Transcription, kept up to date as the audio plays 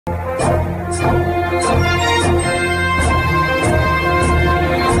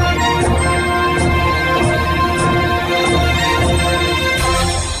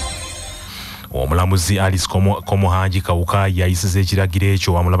Omulamuzi Alice Komuhangi Kawuka yayisiza ekiragiro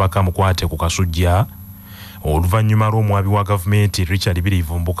ekyo amulabako amukwate ku kasujja oluvannyuma lw'omwabi wa gavumenti Richard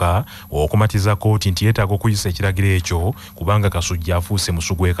Birivumbuka okumatiza kkooti nti yeetaaga okuyisa ekiragiro ekyo kubanga kasujja afuuse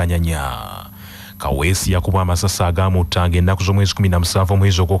musugu w'ekanyanya. Kawesi yakubwa amasasi agamuttanga ennaku z'omwezi 17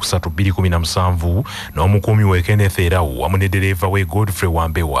 omwezi ogwokusatu 2017 n'omukuumi we Kenneth Erawu wamu ne ddereeva we Godfrey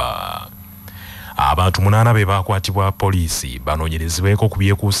Wambewa. Abantu 8 be bakwatibwa poliisi banoonyerezebweko ku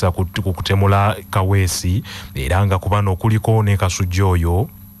byekuusa ku kutemula Kawesi era nga ku bano kuliko ne kasujja oyo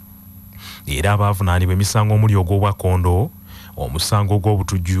era abavunaanibwa emisango omuli ogw'obwakondo, omusango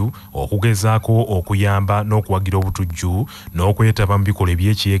gw'obutujju, okugezaako okuyamba n'okuwagira obutujju n'okwetaba mu bikolwa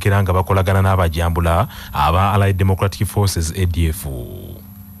eby'ekiyeekera nga bakolagana n'abajambula aba Allied Democratic Forces ADF.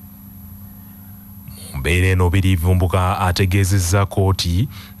 Mbeera eno Birivumbuka ategeezezza kkooti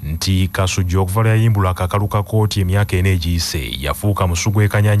nti kasujja okuva lwe yayimbulwa akakalu ka kkooti emyaka ena egiyise yafuuka musugu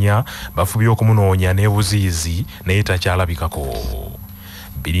ekanyanya bafubye okumunoonya n'ebuziizi naye takyalabikako.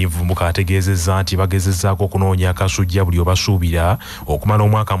 Birivumbuka ategeezezza nti bagezezzaako okunoonya kasujja buli obasuubira okumala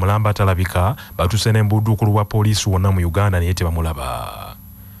omwaka mulamba atalabika batuse n'embuddukulu bwa poliisi wonna mu Uganda naye tebamulaba.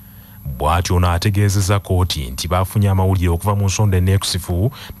 Bw'atyo n'ategeezezza kkooti nti baafunye amawulire okuva mu nsonda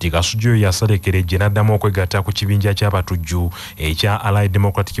enneekusifu nti kasujja oyo yasalekerejje n'addamu okwegatta ku kibinja ky'abatujju ekya Allied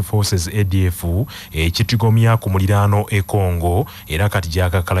Democratic Forces ADF ekitigomya ku muliraano e Congo era kati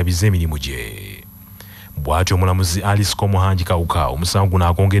gyakakalabiza emirimu gye. Bw'atyo omulamuzi Alice Komuhangi Kawuka omusango guno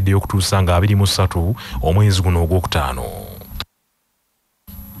agongeddeyo okutuusa nga 23 omwezi guno ogwokutaano.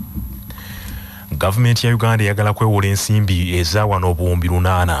 Gavumenti ya Uganda eyagala kwewola ensimbi eza wano obuwumbi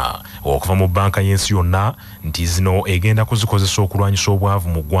 8 okuva mu banka y'ensi yonna nti zino egenda kuzikozesa okulwanyisa obwavu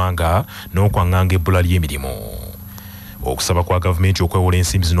mu ggwanga n'okwaŋŋanga ebbula ly'emirimu. Okusaba kwa gavumenti okwewola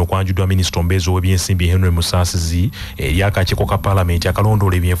ensimbi zino kwanjuddwa minisita omubeezi ow'ebyensimbi Henry Musaasizi eri akakiiko ka paalamenti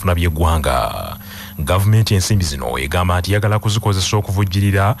akalondoola ebyenfuna by'eggwanga. Gavumenti ensimbi zino egamba nti yagala kuzikozesa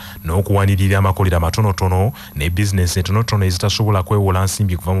okuvujjirira n'okuwanirira amakolero amatonotono ne bizinesi entonotono ezitasobola kwewola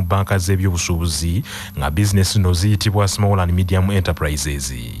nsimbi kuva mu banka z'ebyobusuubuzi nga bizinesi zino ziyitibwa Small and Medium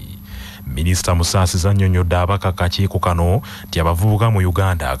Enterprises. Minisita Musaasizi annyonnyodde abakakiiko kano nti abavubuka mu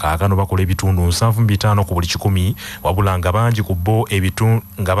Uganda kaakano bakola ebitundu 7.5 ku buli 100 wabula nga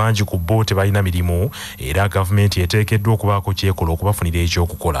bangi ku bo tebalina mirimu era gavumenti eteekeddwa okubaako kyekola okubafunira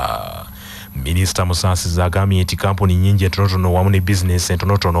ekyokukola. Minisita Musaasizi agambye nti kampuni nnyingi entonotono wamu ne bizinesi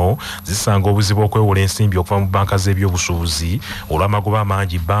entonotono zisanga obuzibu okwewola ensimbi okuva mu banka z'ebyobusuubuzi olw'amagoba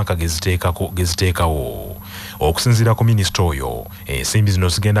amangi banka geziteekawo. Okusinziira ku minisita oyo, ensimbi zino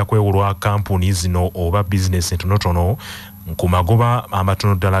zigenda kwewolwa kampuni zino oba bizinesi entonotono ku magoba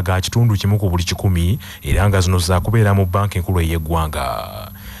amatono ddala ga kitundu kimu ku buli 100 era nga zino zaakubeera mu banka enkulu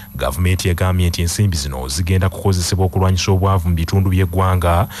ey'eggwanga. Gavumenti egambye nti ensimbi zino zigenda kukozesebwa okulwanyisa obwavu mu bitundu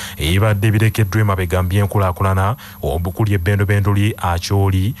by'eggwanga ebibadde birekeddwa emabega mu by'enkulaakulana okuli ebbendobendo li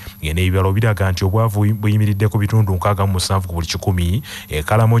Akyoli n'ebibalo biraga nti obwavu buyimiridde ku bitundu 67 ku buli 100,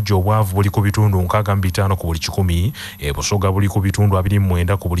 Kalamojja obwavu buli ku bitundu 65 ku buli 100, Busoga buli ku bitundu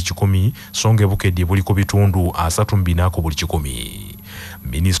 29 ku buli 100, so nga Bukedde buli ku bitundu 34 ku buli 100.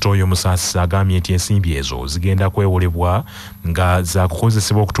 Minisita oyo Musaasizi agambye nti ensimbi ezo zigenda kwewolebwa nga za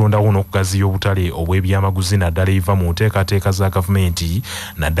kukozesebwa okutondawo n'okugaziya obutale obw'ebyamaguzi naddala ebiva mu nteekateeka za gavumenti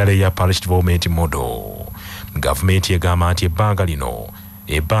naddala eya Parish Development Model. Gavumenti egamba nti ebbanja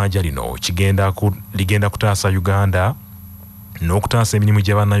lino ligenda kutaasa Uganda n'okutaasa emirimu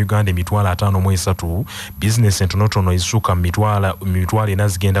gya bannayuganda emitwalo 53, bizinesi entonotono ezisuka mu mitwalo 4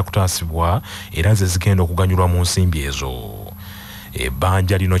 zigenda kutaasibwa era ze zigenda okuganyulwa mu nsimbi ezo.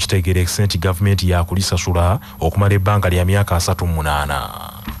 Ebbanja lino kitegeerekese nti gavumenti yakulisasula okumala ebbanga lya myaka 38.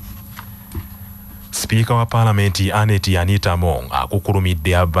 Sipiika wa paalamenti Anita Among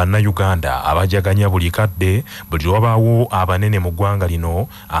akukulumidde bannayuganda abajaganya buli kadde buli lwabaawo abanene mu ggwanga lino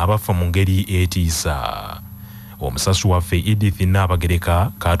abafa mu ngeri etiisa. Omusasi waffe Edith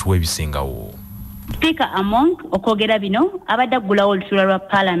Naabagereka katuwa ebisingawo. Speaker Among okwogera bino abadde aggulawo olutuula lwa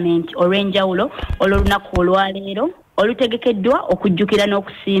paalamenti olw'enjawulo olw'olunaku olwaleero olutegekeddwa okujjukira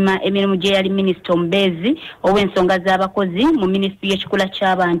n'okusiima emirimu gye yali minisita omubeezi ow'ensonga z'abakozi mu minisitule y'ekikula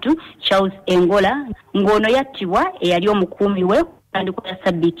ky'abantu Charles Engola ng'ono yattibwa eyali omukuumi we kutandikwa ya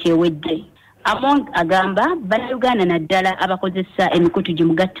ssabbiiti ewedde. Among agamba bannayuganda naddala abakozesa emikutu gye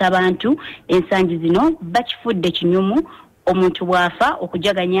mugatta abantu ensangi zino bakifudde kinyumu omuntu bwafa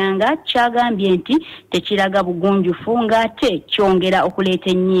okujaganyanga kyagambye nti tekiraga bugunjufu ng'ate kyongera okuleeta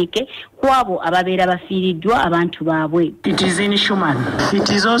ennyiike kwabo ababeera bafiiriddwa abantu baabwe. It is inhuman. It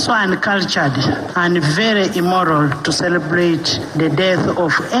is also uncultured and very immoral to celebrate the death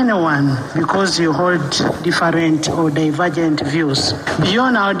of anyone because you hold different or divergent views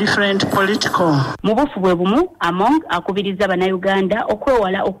beyond our different political. Mu bufu bwe bumu Among akubiriza bannayuganda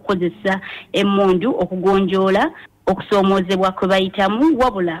okwewala okukozesa emmundu okugonjoola okusoomozebwa kwe bayitamu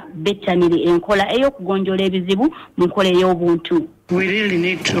wabula bettanire enkola ey'okugonjoola ebizibu mu nkola ey'obuntu. We really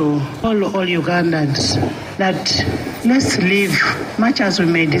need to all Ugandans that let's live, much as we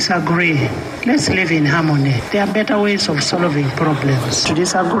may disagree, let's live in harmony. There are better ways of solving problems. To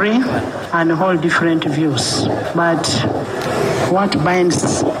disagree and hold different views. But what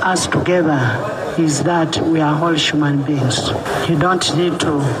binds us together is that we are all human beings. You don't need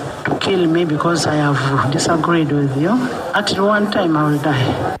to kill me because I have disagreed with you. At one time I will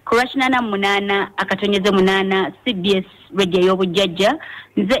die. Kurashinana munana akatonyeze munana CBS radio y'obujjajja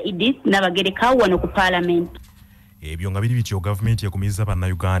nze Edith Nabagereka wano ku parliament. Ebyo nga biri bityo gavumenti yakumiza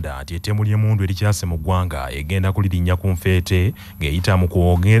bannayuganda ati ettemu ly'emmundu erikyase mu ggwanga egenda kulirinnya ku nfeete ng'eyita mu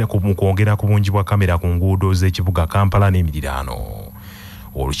kwongera ku bungi bwa kamera ku nguudo z'ekibuga Kampala n'emiriraano.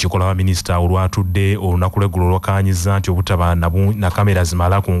 Olukiiko lwa minisita olwatudde olunaku lw'eggulo lwakaanyiza nti obutaba na kamera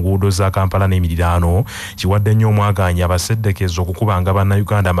zimala ku nguudo za Kampala n'emiriraano kiwadde nnyo omwagaanya abaseddekezo okukubanga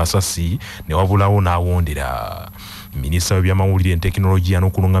bannayuganda amasasi ne wabulawo n'awondera. Minisita w'ebyamawulire tekinologiya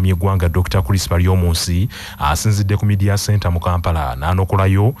n'okulungamya eggwanga Dr. Chris Baryomunsi asinzidde ku Media Center mu Kampala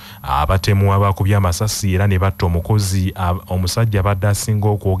n'anokolayo abatemu abakubye amasasi era ne batta omukozi omusajja abadde asinga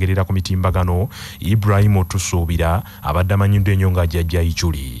okwogerera ku mitimbagano Ibrahim Otusuubira abadde amanyiddwa ennyo nga Jjajja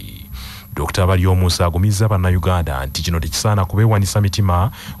Ichuli. Dr. Baryomunsi agumiza bannayuganda nti kino tekisaana kubeewanisa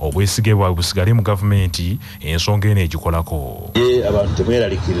mitima obwesige bwabwe busigale mu gavumenti ensonga eno egikolako. Abantu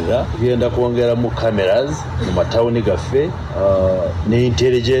temweralikirira tugenda kwongera mu cameras mu matawuni gaffe ne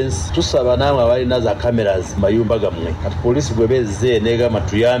intelligence. Tusaba namwe abalina za cameras mayumba gammwe kati poliisi bwe bezze negamba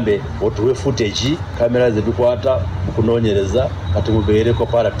tuyambe otuwe footage cameras ebikwata mu kunoonyereza kati mubeere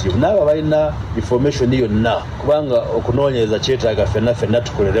cooperative n'abo abalina information yonna kubanga okunoonyereza kyetaaga ffenna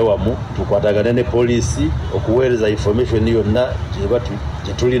tukolere wamu tukwatagane ne poliisi okuweereza information yonna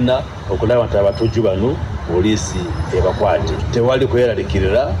gye tulina okulaba nti abatujju bano poliisi ebakwate. Tewali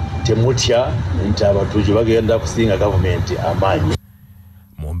kweralikirira, temutya nti abatujju bagenda kusinga gavumenti amaanyi.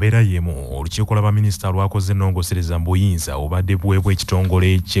 Mu mbeera y'emu olukiiko lw'abaminisita lwakoze ennongosereza mu buyinza obadde buweebwa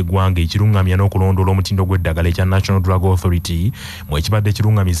ekitongole ky'eggwanga ekirungamya n'okulondoola omutindo gw'eddagala ekya National Drug Authority mu ekibadde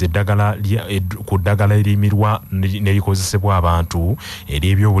kirungamiza ku ddagala erimirwa n'erikozesebwa abantu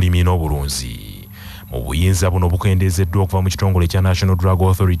ery'ebyobulimi n'obulunzi. Mu buyinza buno bukendeezeddwa okuva mu kitongole kya National Drug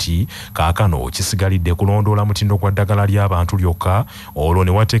Authority kaakano kisigalidde kulondoola mutindo gwa ddagala ly'abantu lyokka olwo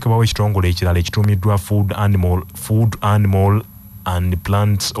ne wateekebwawo ekitongole ekirala ekituumiddwa Food Animal and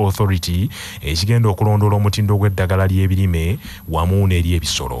Plants Authority ekigenda okulondoola omutindo gw'eddagala ly'ebirime wamu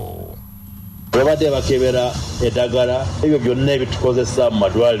n'ery'ebisolo. Babadde bakebera eddagala ebyo byonna ebitukozesa mu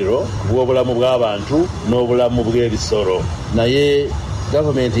madwaliro bw'obulamu bw'abantu n'obulamu bw'ebisolo. Naye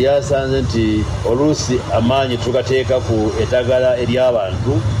gavumenti yasanze nti oluusi amaanyi tugateeka ku eddagala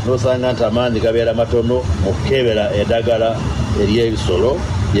ery'abantu n'osanga nti amaanyi gabeera matono mu kukebera eddagala ery'ebisolo.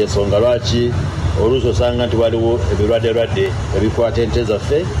 Yensonga lwaki oluusi osanga nti waliwo ebirwadde ebikwata ente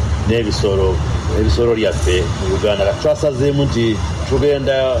zaffe n'ebisolo lyaffe mu Uganda. Twasazeemu nti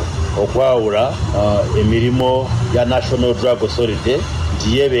tugenda okwawula emirimu ya National Drug Authority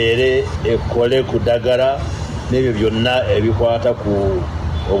nti yebeere ekole ku ddagala n'ebyo byonna ebikwata ku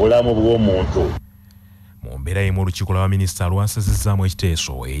obulamu bw'omuntu. Mu mbeera y'emu olukiiko lw'abaminisita lwasazizaamu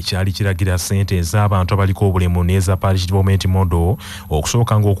ekiteeso ekyali kiragira ssente ez'abantu abaliko obulemu n'eza Parish Development Model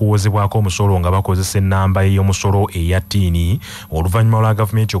okusooka ng'okuwozebwako omusolo nga bakozesa ennamba ey'omusolo eya ttiini oluvannyuma lwa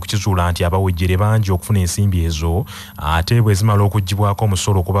gavumenti okukizuula nti abawejjere bangi okufuna ensimbi ezo ate bwe zimala okuggyibwako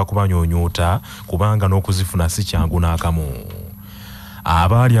omusolo kuba kubanyuunyuuta kubanga n'okuzifuna si kyangu n'akamu.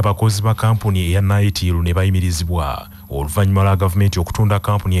 Abaali abakozi ba kampuni eya Naitiru ne bayimirizibwa oluvannyuma lwa gavumenti okutunda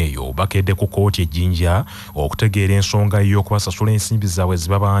kampuni eyo bakedde ku kkooti ejjinja okutegeera ensonga y'okubasasula ensimbi zaabwe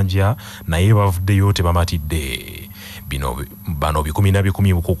zibabanja naye bavuddeyo tebamatidde. Bano bikumi na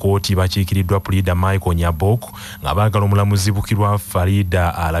bikumi ku kkooti bakiikiriddwa Pulida Michael Nyabok nga baagala omulamuzi Bukirwa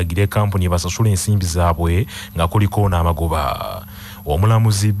Farida alagire kampuni basasula ensimbi zaabwe nga kuliko n'amagoba.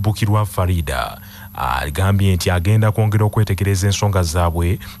 Omulamuzi Bukirwa Farida agambye nti agenda kwongera okwetegereza ensonga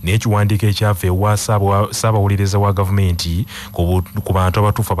zaabwe n'ekiwandiiko ekyava ewa ssaabawuliriza wa gavumenti ku bantu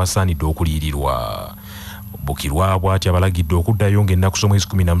abatuufu abasaanidde okuliyirirwa. Bukirwa bw'ati abalagidde okuddayo ng'ennaku z'omwezi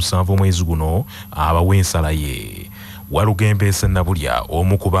 17 omwezi guno abawe ensala ye. Walugembe Sennabulya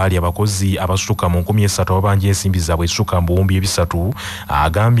omu ku baali abakozi abasukka mu 3,000 ababanja ensimbi zaabwe esukka mu 3,000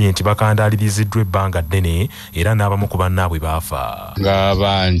 agambye nti bakandaaliriziddwa ebbanga ddene era n'abamu ku bannaabwe baafa.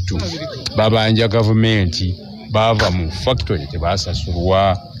 Ng'abantu babanja gavumenti baava mu factory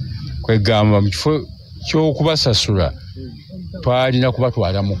tebasasulwa kwegamba mu kifo ky'okubasasula twalina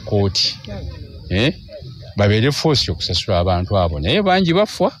kubatwala mu kkooti babeere force okusasula abantu abo naye bangi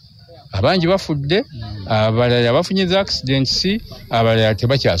bafa abangi bafudde abalala bafunye accidents abalala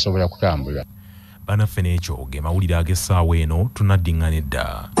tebakyasobola kutambula. Banaffe n'ekyo ge mawulire ag'essaawa eno tunaddiŋŋana edda.